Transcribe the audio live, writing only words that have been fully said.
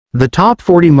The top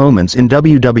 40 moments in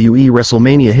WWE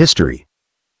WrestleMania history.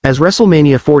 As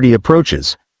WrestleMania 40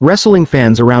 approaches, wrestling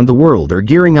fans around the world are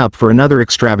gearing up for another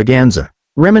extravaganza,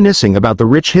 reminiscing about the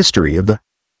rich history of the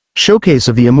Showcase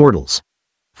of the Immortals.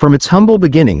 From its humble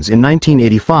beginnings in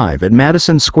 1985 at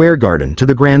Madison Square Garden to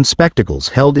the grand spectacles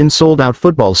held in sold-out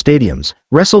football stadiums,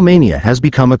 WrestleMania has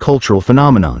become a cultural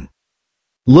phenomenon.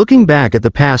 Looking back at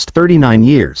the past 39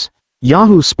 years,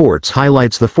 Yahoo Sports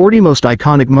highlights the 40 most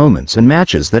iconic moments and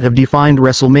matches that have defined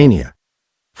WrestleMania.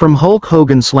 From Hulk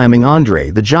Hogan slamming Andre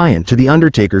the Giant to The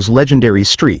Undertaker's legendary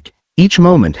streak, each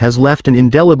moment has left an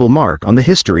indelible mark on the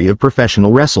history of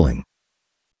professional wrestling.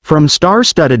 From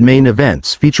star-studded main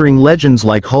events featuring legends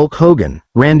like Hulk Hogan,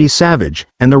 Randy Savage,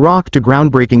 and The Rock to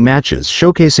groundbreaking matches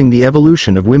showcasing the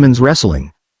evolution of women's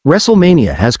wrestling,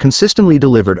 WrestleMania has consistently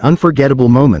delivered unforgettable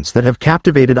moments that have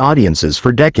captivated audiences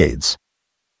for decades.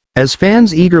 As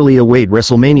fans eagerly await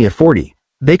WrestleMania 40,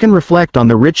 they can reflect on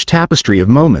the rich tapestry of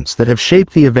moments that have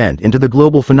shaped the event into the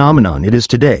global phenomenon it is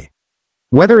today.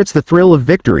 Whether it's the thrill of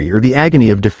victory or the agony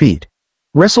of defeat,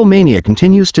 WrestleMania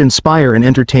continues to inspire and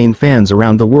entertain fans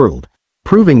around the world,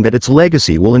 proving that its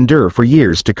legacy will endure for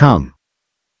years to come.